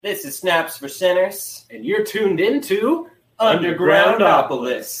This is Snaps for Sinners, and you're tuned into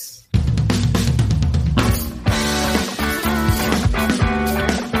Undergroundopolis.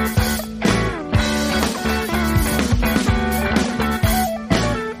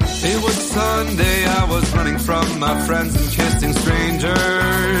 It was Sunday, I was running from my friends and kissing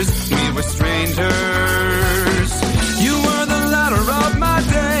strangers. We were strangers. You were the ladder of my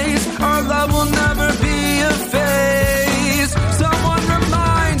days. Our love will never be a phase. Someone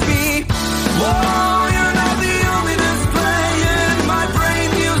remind me, whoa, you're not the only display in my brain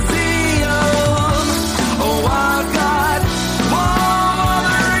museum. Oh, I've got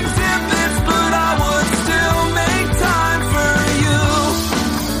other exhibits, but I would still make time for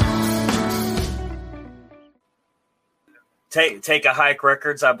you. Take a Hike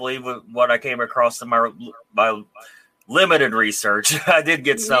Records, I believe, what I came across in my limited research. I did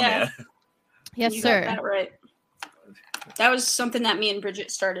get some in. Yes, You sir. got that right. That was something that me and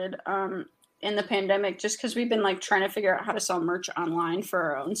Bridget started in the pandemic, just because we've been like trying to figure out how to sell merch online for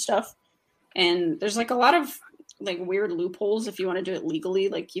our own stuff. And there's like a lot of like weird loopholes if you want to do it legally.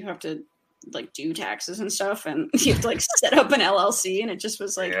 Like you have to like do taxes and stuff, and you have to like set up an LLC, and it just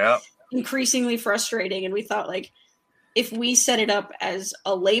was like increasingly frustrating. And we thought like, if we set it up as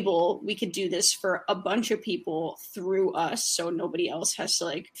a label, we could do this for a bunch of people through us, so nobody else has to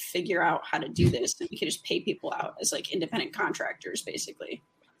like figure out how to do this, and we could just pay people out as like independent contractors, basically.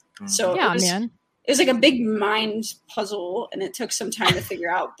 So Yeah, it was like a big mind puzzle, and it took some time to figure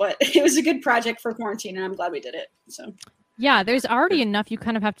out, but it was a good project for quarantine, and I'm glad we did it. So Yeah, there's already enough you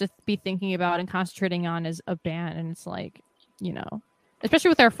kind of have to be thinking about and concentrating on as a band. And it's like, you know, especially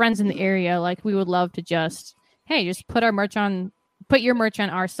with our friends in the area, like we would love to just, hey, just put your merch on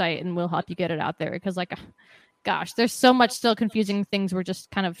our site and we'll help you get it out there. Because like, gosh, there's so much still confusing things we're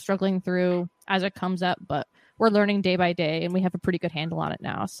just kind of struggling through as it comes up, but we're learning day by day and we have a pretty good handle on it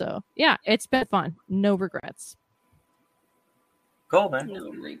now. So yeah, it's been fun. No regrets. Cool, man. no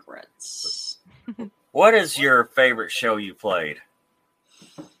regrets. What is your favorite show you played?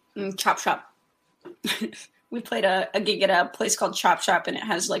 Chop Shop. We played a gig at a place called Chop Shop, and it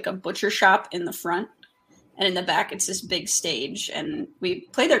has like a butcher shop in the front, and in the back it's this big stage. And we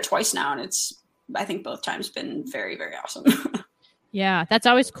played there twice now, and it's, I think both times, been very, very awesome. Yeah, that's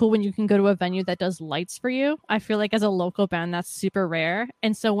always cool when you can go to a venue that does lights for you. I feel like as a local band, that's super rare.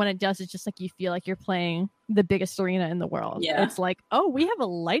 And so when it does, it's just like you feel like you're playing the biggest arena in the world. Yeah. It's like, oh, we have a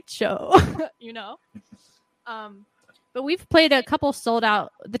light show, you know? But we've played a couple sold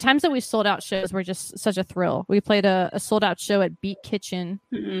out. The times that we sold out shows were just such a thrill. We played a sold out show at Beat Kitchen,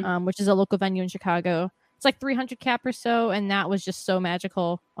 which is a local venue in Chicago. It's like 300 cap or so. And that was just so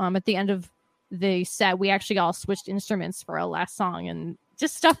magical. At the end of the set, we actually all switched instruments for our last song, and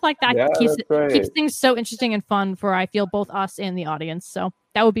just stuff like that keeps things so interesting and fun for, I feel, both us and the audience. So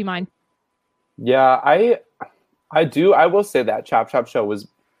that would be mine. Yeah, I will say that Chop Chop show was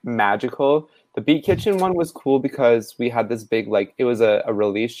magical. The Beat Kitchen one was cool because we had this big, like, it was a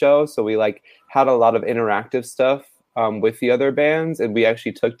release show, so we like had a lot of interactive stuff with the other bands, and we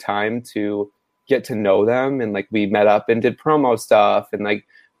actually took time to get to know them, and like we met up and did promo stuff, and like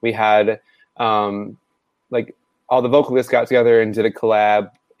we had like all the vocalists got together and did a collab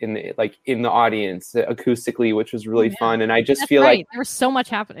in the audience acoustically, which was really fun. And I just feel like there was so much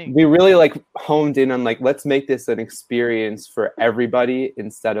happening. We really like honed in on like, let's make this an experience for everybody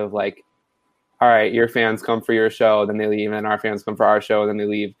instead of like, all right, your fans come for your show, then they leave, and our fans come for our show, then they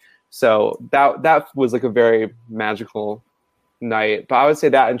leave. So that was like a very magical night. But I would say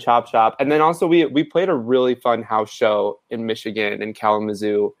that and Chop Shop. And then also we played a really fun house show in Michigan, in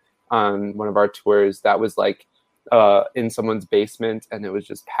Kalamazoo, on one of our tours that was like in someone's basement, and it was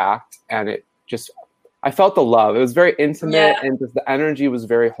just packed, and it just, I felt the love. It was very intimate, and just the energy was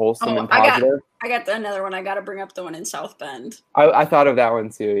very wholesome and positive. I got another one. I got to bring up the one in South Bend. I thought of that one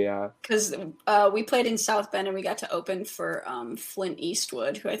too, yeah. Because we played in South Bend, and we got to open for Flint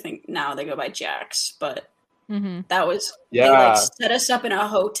Eastwood, who I think now they go by Jax, but that was, they like set us up in a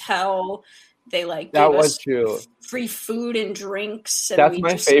hotel. They like that gave was us true. Free food and drinks. And that's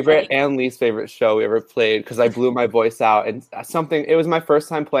my favorite and least favorite show we ever played, because I blew my voice out, and it was my first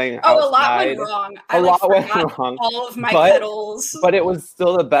time playing outside. A lot went wrong. A lot went wrong. All of my pedals. But it was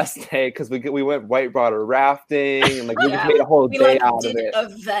still the best day, because we went whitewater rafting, and like we just made a whole day out of it.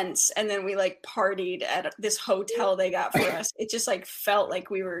 Events, and then we like partied at this hotel they got for us. It just like felt like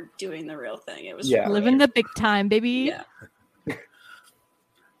we were doing the real thing. It was living the big time, baby. Yeah.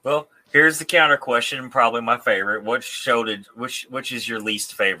 Well, here's the counter question, probably my favorite. Which is your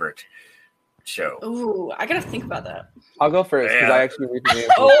least favorite? show? Ooh, I gotta think about that. I'll go first because Yeah. I actually recently answered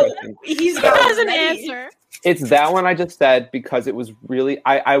this Oh, question. he's He got has an ready. answer. It's that one I just said because it was really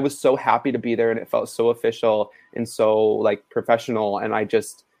I was so happy to be there and it felt so official and so like professional and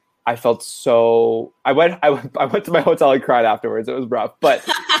I felt so I went to my hotel and cried afterwards. It was rough, but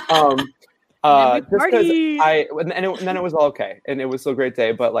just because party. and then it was all okay and it was still a great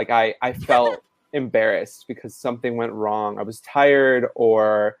day. But like I felt embarrassed because something went wrong. I was tired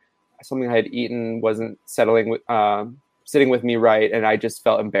or something I had eaten wasn't sitting with me right, and I just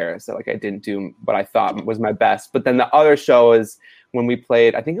felt embarrassed that like I didn't do what I thought was my best. But then the other show is when we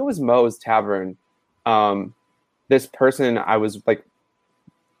played, I think it was Moe's Tavern. This person I was like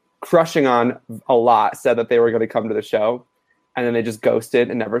crushing on a lot said that they were going to come to the show, and then they just ghosted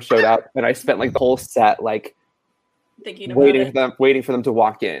and never showed up. And I spent like the whole set like Thinking about waiting for them to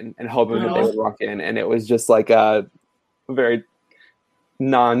walk in and hoping that they would walk in, and it was just like a very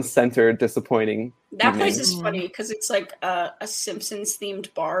non-centered, disappointing. That place evening. is funny because it's like a Simpsons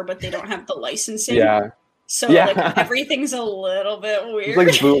themed bar, but they don't have the licensing. Yeah, So Yeah. like everything's a little bit weird. it's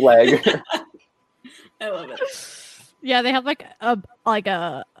like bootleg. I love it. Yeah, they have like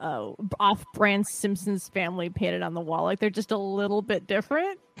a off-brand Simpsons family painted on the wall. Like they're just a little bit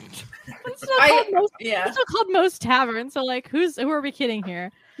different. It's not called Moe's, Yeah. it's not called Moe's Tavern. So like, who are we kidding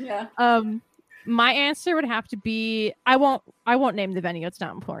here? Yeah. My answer would have to be I won't name the venue. It's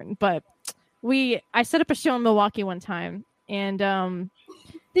not important. But I set up a show in Milwaukee one time, and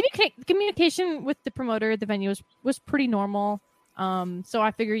the communication with the promoter at the venue was pretty normal. So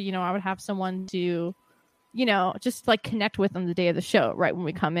I figured, I would have someone to, just like connect with on the day of the show, right when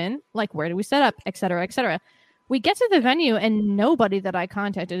we come in, like where do we set up, et cetera, et cetera. We get to the venue and nobody that I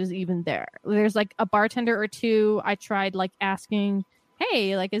contacted is even there. There's like a bartender or two. I tried like asking,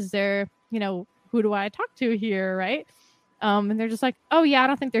 hey, like, is there, who do I talk to here, right? And they're just like, oh yeah, I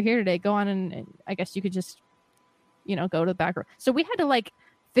don't think they're here today. Go on and I guess you could just, go to the back room. So we had to like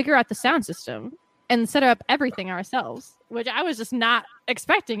figure out the sound system and set up everything ourselves, which I was just not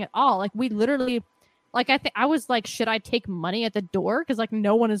expecting at all. Like we literally, like I was like, should I take money at the door? Because like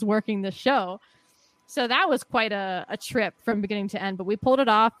no one is working the show. So that was quite a trip from beginning to end. But we pulled it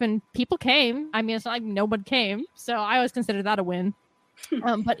off and people came. I mean, it's not like no one came. So I always consider that a win.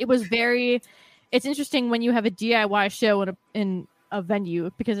 But it was it's interesting when you have a DIY show in a venue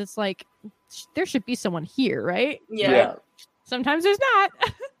because it's like there should be someone here, right? Yeah. Sometimes there's not.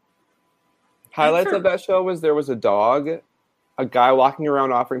 Highlights of that show was there was a dog, a guy walking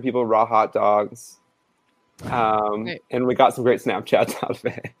around offering people raw hot dogs, and we got some great Snapchats out of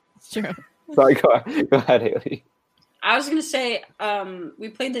it. It's true. Sorry, go ahead, Haley. I was gonna say, we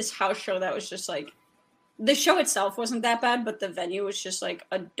played this house show that was just like the show itself wasn't that bad, but the venue was just like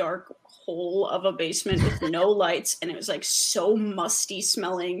a dark hole of a basement with no lights, and it was like so musty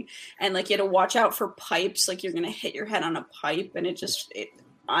smelling, and like you had to watch out for pipes, like you're gonna hit your head on a pipe, and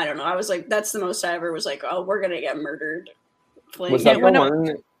I don't know. I was like, that's the most I ever was like, oh, we're gonna get murdered. Was that the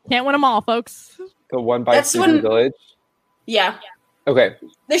one? Can't win them all, folks. The one by That's Susan when- Village? Yeah. Okay.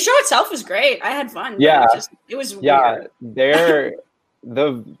 The show itself was great. I had fun. but Yeah. It was Yeah, weird.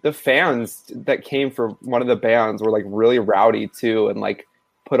 the fans that came for one of the bands were like really rowdy too, and like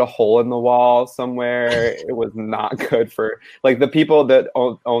put a hole in the wall somewhere. It was not good for like the people that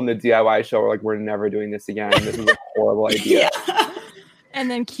own the DIY show were like, we're never doing this again. This is a horrible idea. Yeah. And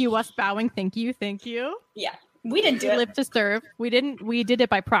then cue us bowing. Thank you. Yeah. We didn't do We it. live to serve. We did it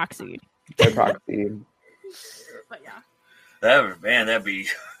by proxy. By proxy. But yeah. That'd be.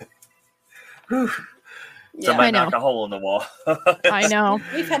 Whew. Yeah. Somebody I know. knocked a hole in the wall. I know.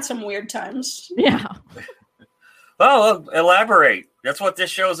 We've had some weird times. Yeah. Oh, elaborate. That's what this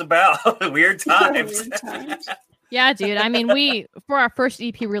show's about. Weird times. Weird times. Yeah, dude. I mean, for our first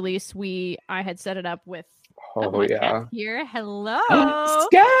EP release, I had set it up with Oh my yeah. cat here. Hello.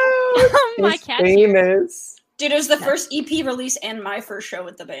 Scout! My He's cat's here. famous. Dude, it was the first EP release and my first show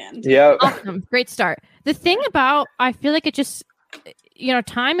with the band. Yep. Awesome. Great start. The thing about, I feel like it just,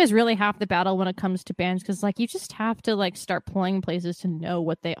 time is really half the battle when it comes to bands because like you just have to like start playing places to know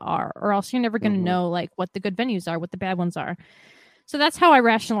what they are, or else you're never going to Mhm. know like what the good venues are, what the bad ones are. So that's how I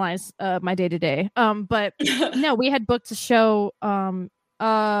rationalize my day to day. But no, we had booked a show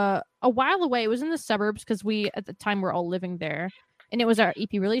a while away. It was in the suburbs because we at the time were all living there, and it was our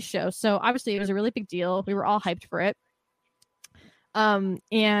EP release show. So obviously it was a really big deal. We were all hyped for it.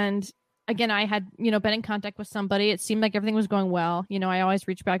 And again, I had been in contact with somebody. It seemed like everything was going well. I always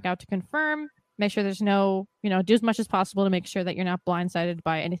reach back out to confirm, make sure there's no, do as much as possible to make sure that you're not blindsided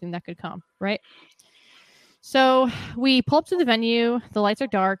by anything that could come, right? So we pull up to the venue. The lights are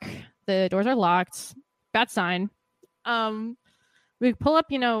dark. The doors are locked. Bad sign. We pull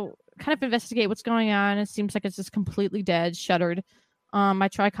up, kind of investigate what's going on. It seems like it's just completely dead, shuttered. I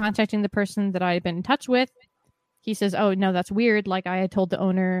try contacting the person that I had been in touch with. He says, oh, no, that's weird. Like I had told the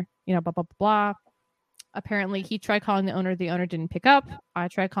owner, blah, blah, blah, blah. Apparently he tried calling the owner. The owner didn't pick up. I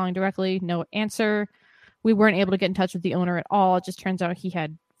tried calling directly. No answer. We weren't able to get in touch with the owner at all. It just turns out he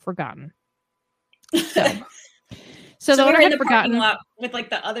had forgotten. So the we owner were in had the parking forgotten. lot with like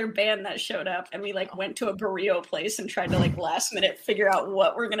the other band that showed up, and we like went to a burrito place and tried to like last minute figure out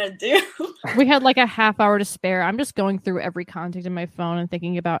what we're gonna do. We had like a half hour to spare. I'm just going through every contact in my phone and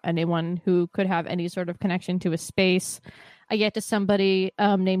thinking about anyone who could have any sort of connection to a space. I get to somebody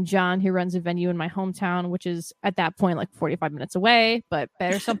named John who runs a venue in my hometown, which is at that point like 45 minutes away, but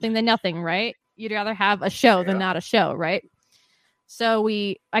better something than nothing, right? You'd rather have a show than not a show, right? So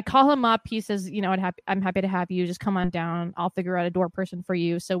I call him up. He says, I'm happy to have you. Just come on down. I'll figure out a door person for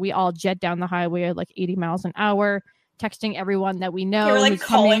you. So we all jet down the highway at like 80 miles an hour, texting everyone that we know. We were like who's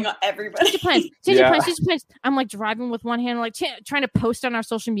calling coming. everybody. Change of plans. I'm like driving with one hand, like trying to post on our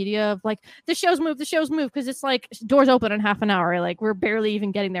social media of like the show's moved, because it's like doors open in half an hour. Like we're barely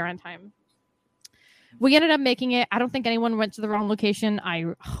even getting there on time. We ended up making it. I don't think anyone went to the wrong location. I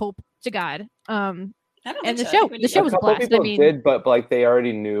hope to God. And the show was a blast. People did, but like they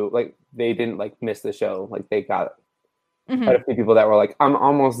already knew, like they didn't like miss the show. Like they got quite a few people that were like, "I'm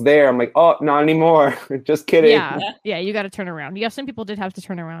almost there." I'm like, "Oh, not anymore." Just kidding. Yeah. You got to turn around. Yeah, some people did have to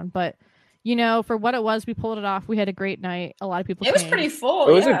turn around, but for what it was, we pulled it off. We had a great night. A lot of people. It was pretty full.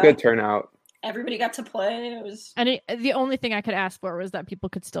 It was a good turnout. Everybody got to play. It was, and the only thing I could ask for was that people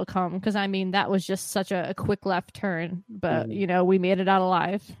could still come, because I mean that was just such a quick left turn, but we made it out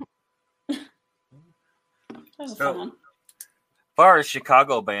alive. that was a fun one. As far as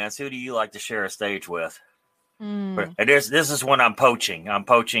Chicago bands, who do you like to share a stage with? And this is when I'm poaching. I'm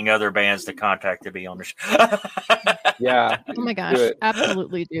poaching other bands to contact to be on the show. Yeah. Oh my gosh.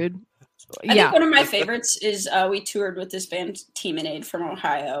 Absolutely, dude. I think one of my favorites is we toured with this band Teaminade from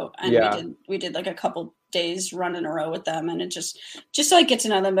Ohio, and we did like a couple days run in a row with them, and it just to like get to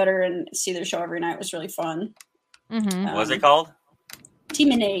know them better and see their show every night was really fun. What's it called?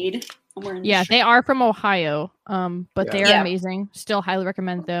 Teaminade. They are from Ohio, but they are amazing. Still highly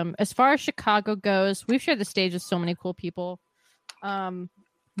recommend them. As far as Chicago goes, we've shared the stage with so many cool people.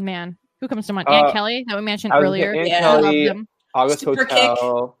 Man, who comes to mind? Aunt Kelly that we mentioned earlier. Aunt Kelly, love them. August Super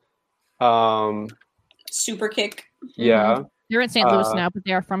Hotel. Super Kick. Yeah. They're in St. Louis now, but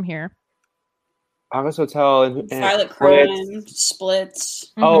they are from here. August Hotel and Violet Crime,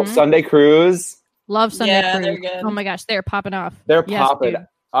 Splits. Oh, Sunday Cruise. Love Sunday Cruise. They're good. Oh my gosh, they're popping off. They're popping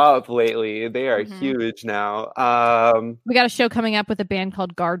up lately. They are huge now. We got a show coming up with a band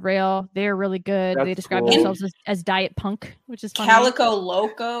called Guardrail. They're really good. They describe themselves as diet punk, which is funny. Calico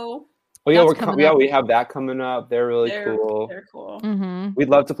Loco. Oh yeah, we have that coming up. They're really cool. They're cool. We'd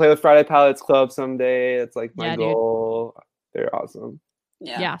love to play with Friday Pilots Club someday. It's like my goal. Dude. They're awesome.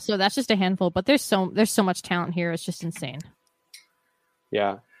 Yeah. So that's just a handful, but there's so much talent here. It's just insane.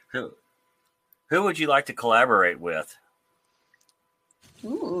 Yeah. Who would you like to collaborate with?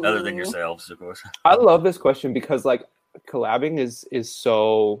 Ooh. Other than yourselves, of course. I love this question because like collabing is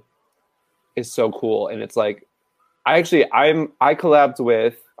so cool, and it's like I collabed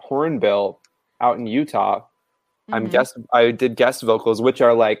with Hornbill out in Utah. I did guest vocals, which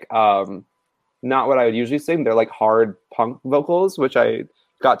are like not what I would usually sing. They're like hard punk vocals, which I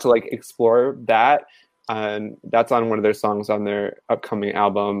got to like explore that, and that's on one of their songs on their upcoming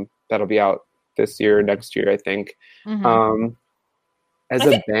album that'll be out this year, next year, I think. As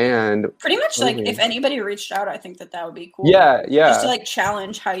a band, pretty much like if anybody reached out, I think that would be cool. Yeah. Just to like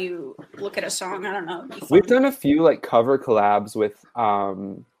challenge how you look at a song. I don't know. We've done a few like cover collabs with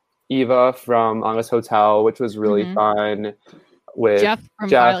Eva from August Hotel, which was really fun. With Jeff from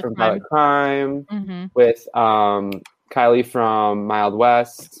Violet Crime. With Kylie from Mild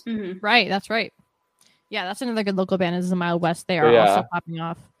West. Right, that's right. Yeah, that's another good local band. Is the Mild West. They are also popping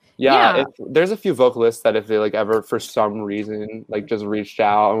off. Yeah. There's a few vocalists that if they like ever for some reason like just reached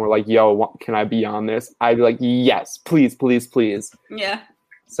out and were like, "Yo, can I be on this?" I'd be like, "Yes, please." Yeah.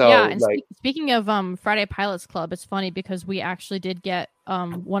 So and speaking of Friday Pilots Club, it's funny because we actually did get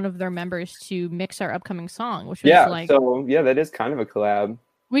one of their members to mix our upcoming song, which was that is kind of a collab.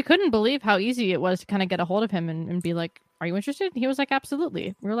 We couldn't believe how easy it was to kind of get a hold of him and be like, "Are you interested?" He was like,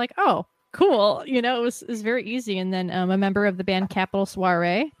 "Absolutely." We were like, "Oh, cool." It was very easy. And then a member of the band Capital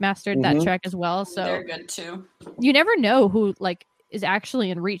Soiree mastered that track as well. So they're good too. You never know who like is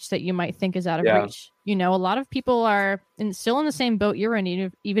actually in reach that you might think is out of reach. A lot of people are still in the same boat you're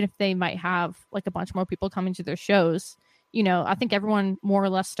in, even if they might have like a bunch more people coming to their shows. I think everyone more or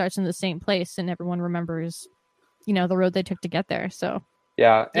less starts in the same place and everyone remembers, the road they took to get there. So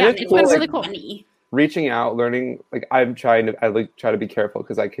Yeah, and Yeah, it's it's cool, been like, really cool. Money. reaching out, learning. Like I try to be careful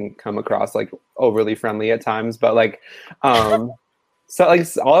because I can come across like overly friendly at times, but like, so like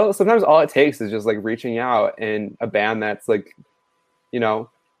sometimes all it takes is just like reaching out, and a band that's like, you know,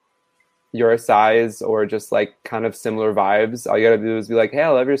 your size or just like kind of similar vibes. All you gotta do is be like, hey, I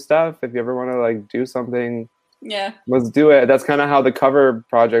love your stuff. If you ever want to like do something, Yeah. let's do it. That's kind of how the cover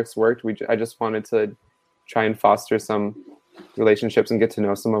projects worked. I just wanted to try and foster some relationships and get to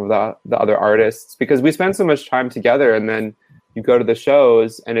know some of the other artists, because we spend so much time together, and then you go to the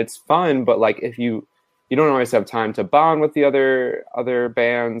shows and it's fun, but like if you don't always have time to bond with the other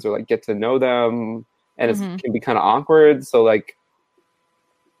bands or like get to know them, and it can be kind of awkward. So like,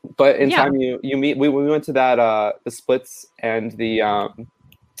 but in time you meet. We went to that the Splits and the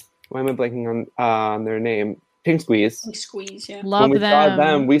why am I blanking on their name? Pink Squeeze. Pink Squeeze, yeah. Love when we them. saw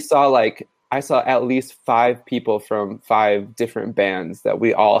them, we saw like I saw at least 5 people from 5 different bands that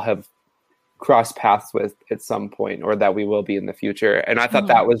we all have crossed paths with at some point, or that we will be in the future. And I thought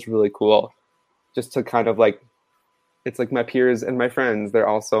that was really cool, just to kind of like, it's like my peers and my friends. They're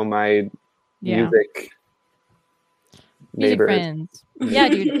also my music neighbors. Friends. Yeah,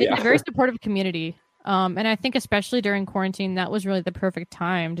 dude. It's Yeah. a very supportive community. And I think especially during quarantine, that was really the perfect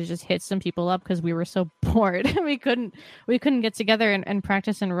time to just hit some people up, because we were so bored. we couldn't get together and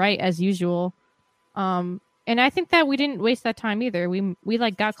practice and write as usual. And I think that we didn't waste that time either. We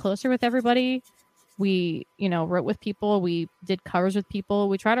like got closer with everybody. We, wrote with people. We did covers with people.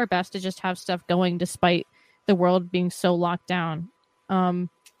 We tried our best to just have stuff going despite the world being so locked down. And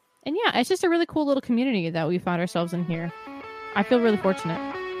yeah, it's just a really cool little community that we found ourselves in here. I feel really fortunate.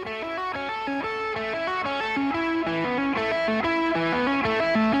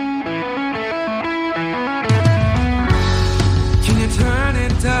 Can you turn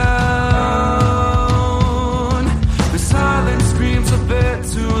it down? The silence screams a bit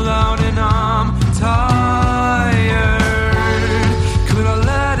too loud and I'm tired. Could I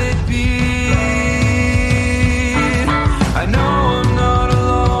let it be? I know I'm not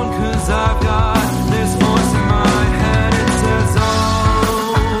alone, 'cause I've got this voice in my head. It says, oh,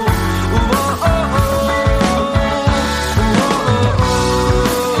 oh, oh, oh, oh, oh.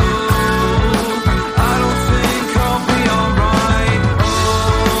 I don't think I'll be alright. Oh,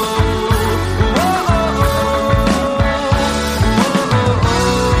 oh, oh, oh,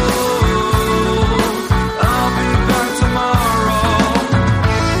 I'll be back tomorrow.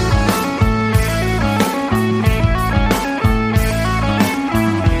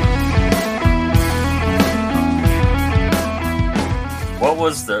 What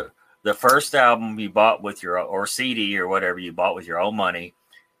was the first album you bought with your, or CD or whatever you bought with your own money,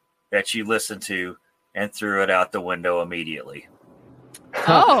 that you listened to and threw it out the window immediately?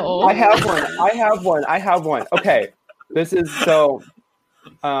 Oh. I have one. Okay, this is so.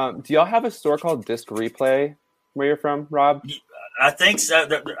 Do y'all have a store called Disc Replay where you're from, Rob? I think so. I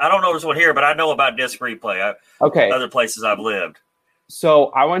don't know if there's one here, but I know about Disc Replay. Okay, Other places I've lived. so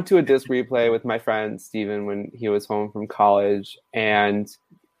I went to a Disc Replay with my friend Steven when he was home from college, and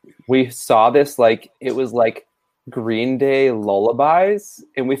we saw this, like, it was like Green Day Lullabies,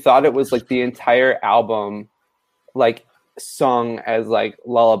 and we thought it was like the entire album, like, sung as like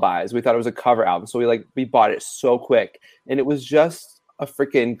lullabies. We thought it was a cover album, so we bought it so quick, and it was just a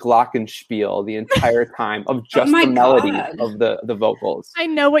freaking glockenspiel the entire time of just my the melody God. of the vocals. I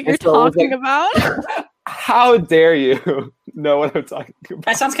know what you're And so it was talking like- about. How dare you know what I'm talking about?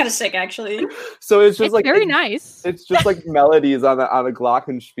 That sounds kind of sick, actually. So it's just It's like very nice. It's just like melodies on a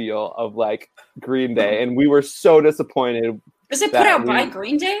glockenspiel of like Green Day, and we were so disappointed. Was it put That out we- by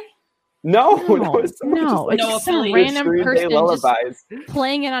Green Day? No, No, it's just no, like it's No just some affiliate. random Green Day person just lullabies.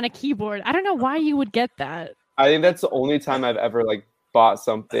 playing it on a keyboard. I don't know why you would get that. I think that's the only time I've ever like bought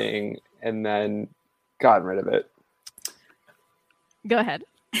something and then gotten rid of it. Go ahead.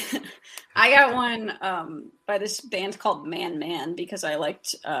 I got one by this band called Man Man because I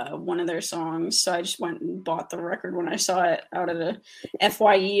liked one of their songs. So I just went and bought the record when I saw it out at a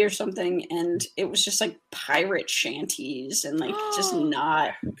FYE or something. And it was just like pirate shanties and like just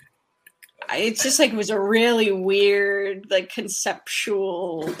not. It's just like it was a really weird, like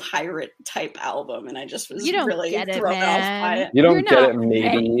conceptual pirate type album. And I just was You don't really get it, thrown off by man. it. You don't You're get not it, maybe.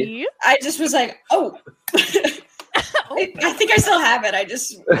 ready. I just was like, oh. I think I still have it. I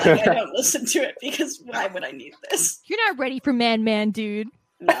just I don't listen to it because why would I need this? You're not ready for Man, dude.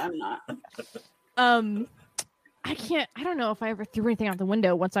 No, I'm not. I don't know if I ever threw anything out the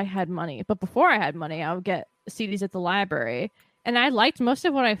window once I had money, but before I had money, I would get CDs at the library, and I liked most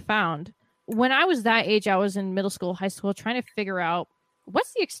of what I found. When I was that age, I was in middle school, high school, trying to figure out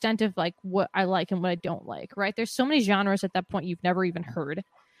what's the extent of like what I like and what I don't like, right? There's so many genres at that point you've never even heard.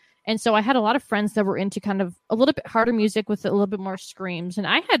 And so I had a lot of friends that were into kind of a little bit harder music with a little bit more screams. And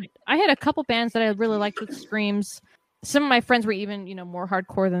I had a couple bands that I really liked with screams. Some of my friends were even, more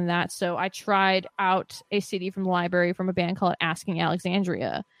hardcore than that. So I tried out a CD from the library from a band called Asking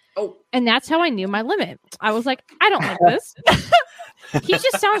Alexandria. Oh. And that's how I knew my limit. I was like, I don't like this. He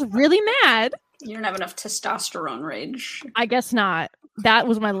just sounds really mad. You don't have enough testosterone rage. I guess not. That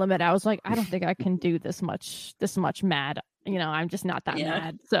was my limit. I was like, I don't think I can do this much mad. I'm just not that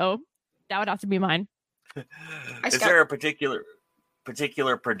mad. So that would have to be mine. Is there a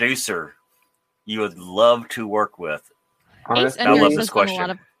particular producer you would love to work with? Honestly, I love this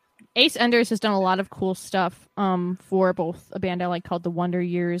question. Ace Enders has done a lot of cool stuff for both a band I like called The Wonder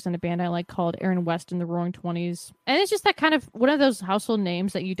Years and a band I like called Aaron West and the Roaring 20s. And it's just that kind of one of those household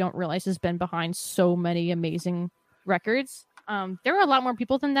names that you don't realize has been behind so many amazing records. There are a lot more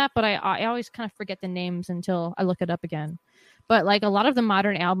people than that, but I always kind of forget the names until I look it up again. But like a lot of the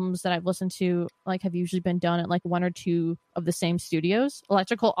modern albums that I've listened to like have usually been done at like one or two of the same studios.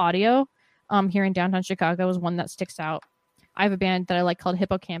 Electrical Audio here in downtown Chicago is one that sticks out. I have a band that I like called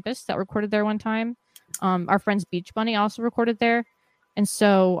Hippocampus that recorded there one time. Our friends Beach Bunny also recorded there. And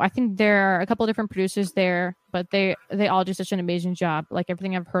so I think there are a couple of different producers there, but they all do such an amazing job. Like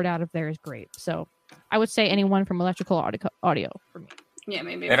everything I've heard out of there is great. So I would say anyone from Electrical Audio for me. Yeah,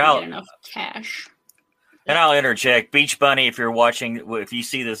 maybe if I get enough cash. And I'll interject, Beach Bunny, if you're watching, if you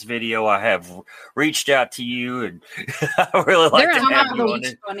see this video, I have reached out to you, and I really like to have you on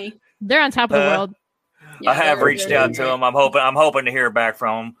it. Bunny. They're on top of the world. Yeah, I have reached out to them. I'm hoping to hear back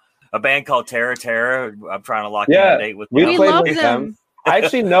from them. A band called Terra Terra. I'm trying to lock in a date with them. We played with them. I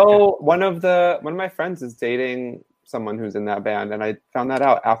actually know one of my friends is dating someone who's in that band, and I found that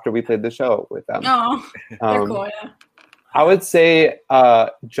out after we played the show with them. Oh, they're cool. Yeah. I would say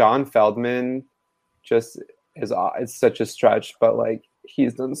John Feldman just it's such a stretch, but like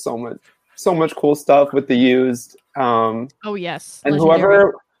he's done so much cool stuff with The Used. Oh yes, and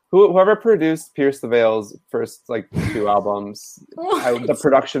legendary. whoever produced Pierce the Veil's first like 2 albums, the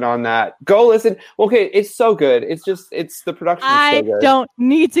production on that. Go listen. Okay, it's so good. It's the production. I so good. don't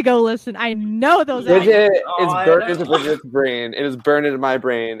need to go listen. I know those. Bridget is burnt into Bridget's brain. It is burned into my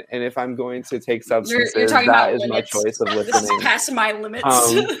brain. And if I'm going to take substances, that is my choice of listening. This is past my limits.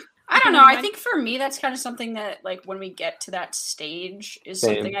 I don't know. I think for me, that's kind of something that, like, when we get to that stage is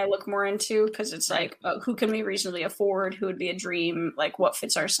something I look more into, because it's like, who can we reasonably afford? Who would be a dream? Like, what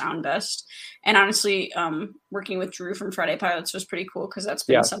fits our sound best? And honestly, working with Drew from Friday Pilots was pretty cool, because that's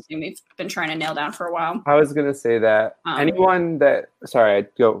been something we've been trying to nail down for a while. I was going to say that anyone that, sorry, I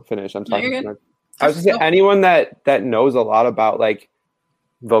go finish. I'm talking. I was going to say anyone that knows a lot about like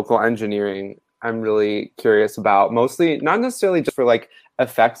vocal engineering, I'm really curious about. Mostly, not necessarily just for like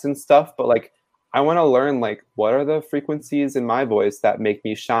effects and stuff, but like I want to learn like what are the frequencies in my voice that make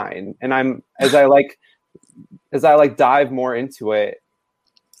me shine. And as I dive more into it,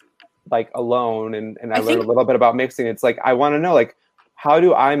 like alone, and I learn a little bit about mixing. It's like I want to know like how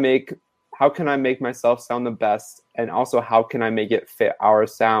can I make myself sound the best, and also how can I make it fit our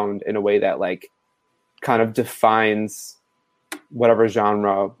sound in a way that like kind of defines whatever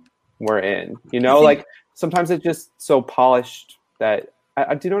genre we're in. Like sometimes it's just so polished that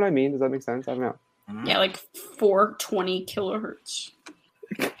do you know what I mean? Does that make sense? I don't know. Yeah, like 420 kilohertz.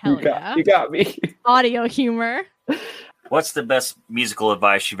 You got me. Audio humor. What's the best musical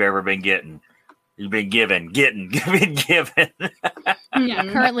advice you've ever been getting? You've been given.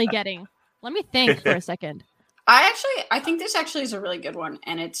 Currently getting. Let me think for a second. I think this actually is a really good one,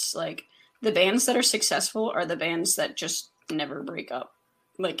 and it's like the bands that are successful are the bands that just never break up.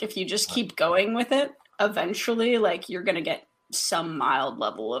 Like if you just keep going with it, eventually, like you're gonna get some mild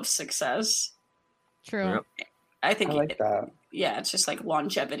level of success. True. Yep. I think I like that. Yeah, it's just like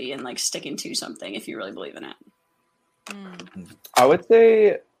longevity and like sticking to something if you really believe in it. I would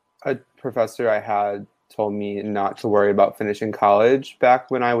say a professor I had told me not to worry about finishing college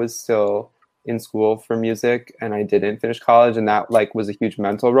back when I was still in school for music, and I didn't finish college, and that like was a huge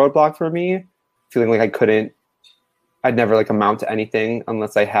mental roadblock for me, feeling like I'd never like amount to anything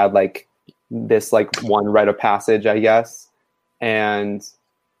unless I had like this like one rite of passage, I guess. And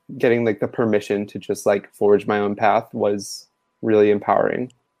getting like the permission to just like forge my own path was really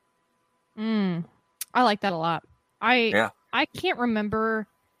empowering. I like that a lot. I can't remember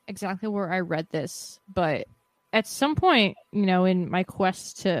exactly where I read this, but at some point, in my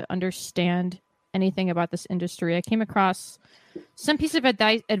quest to understand anything about this industry, I came across some piece of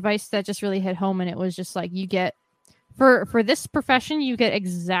advice that just really hit home. And it was just like, you get for this profession, you get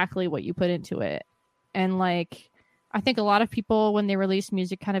exactly what you put into it. And like, I think a lot of people, when they release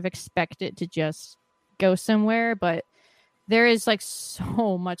music, kind of expect it to just go somewhere, but there is like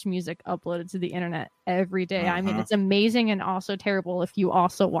so much music uploaded to the internet every day. I mean, it's amazing and also terrible if you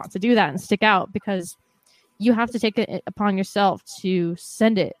also want to do that and stick out, because you have to take it upon yourself to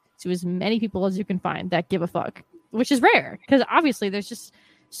send it to as many people as you can find that give a fuck, which is rare, because obviously there's just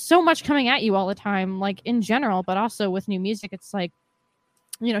so much coming at you all the time, like in general, but also with new music. It's like,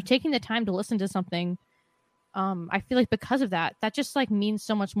 you know, taking the time to listen to something. I feel like because of that just like means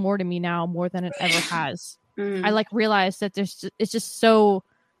so much more to me now, more than it ever has. I like realize that it's so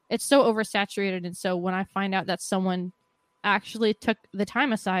oversaturated. And so when I find out that someone actually took the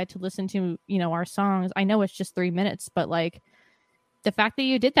time aside to listen to, you know, our songs, I know it's just 3 minutes, but like the fact that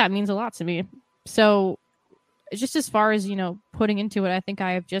you did that means a lot to me. So just as far as, you know, putting into it, I think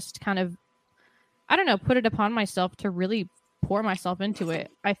I have just kind of, I don't know, put it upon myself to really pour myself into it.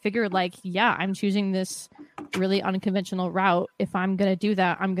 I figured like, yeah, I'm choosing this really unconventional route. If I'm going to do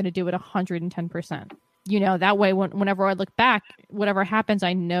that, I'm going to do it 110%. You know, that way, whenever I look back, whatever happens,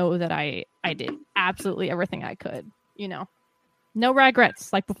 I know that I did absolutely everything I could, you know, no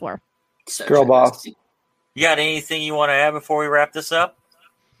regrets like before. So Girl boss. You got anything you want to add before we wrap this up?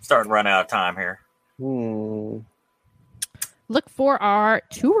 Starting to run out of time here. Look for our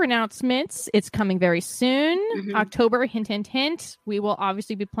tour announcements. It's coming very soon. October, hint, hint, hint. We will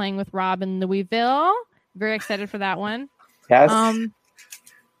obviously be playing with Rob in Louisville. Very excited for that one. Yes.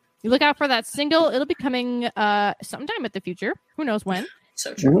 You look out for that single. It'll be coming sometime at the future. Who knows when?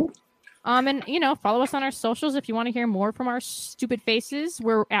 So true. And you know, follow us on our socials if you want to hear more from our stupid faces.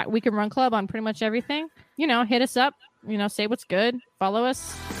 We're at Weekend Run Club on pretty much everything. You know, hit us up. You know, say what's good. Follow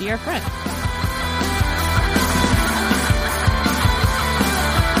us. Be our friend.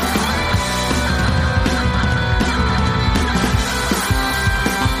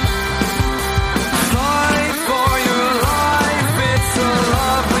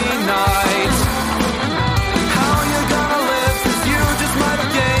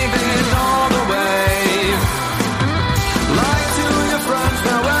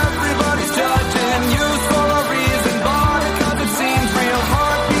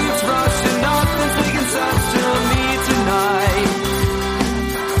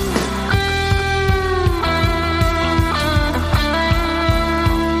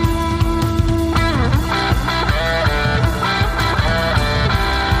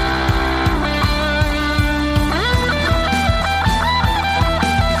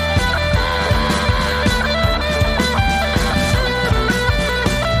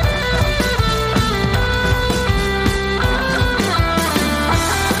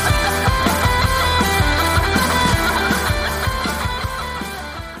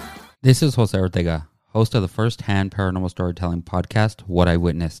 This is Jose Ortega, host of the first-hand paranormal storytelling podcast, What I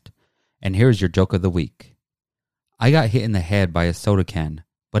Witnessed. And here's your joke of the week. I got hit in the head by a soda can,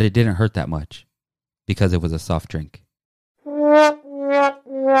 but it didn't hurt that much because it was a soft drink.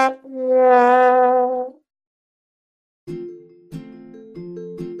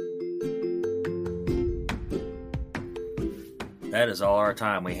 That is all our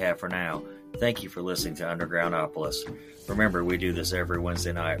time we have for now. Thank you for listening to Undergroundopolis. Remember, we do this every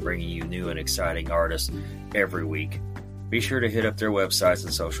Wednesday night, bringing you new and exciting artists every week. Be sure to hit up their websites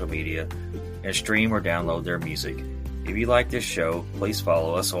and social media and stream or download their music. If you like this show, please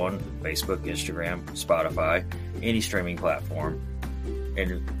follow us on Facebook, Instagram, Spotify, any streaming platform,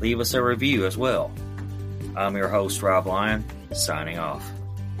 and leave us a review as well. I'm your host, Rob Lyon, signing off.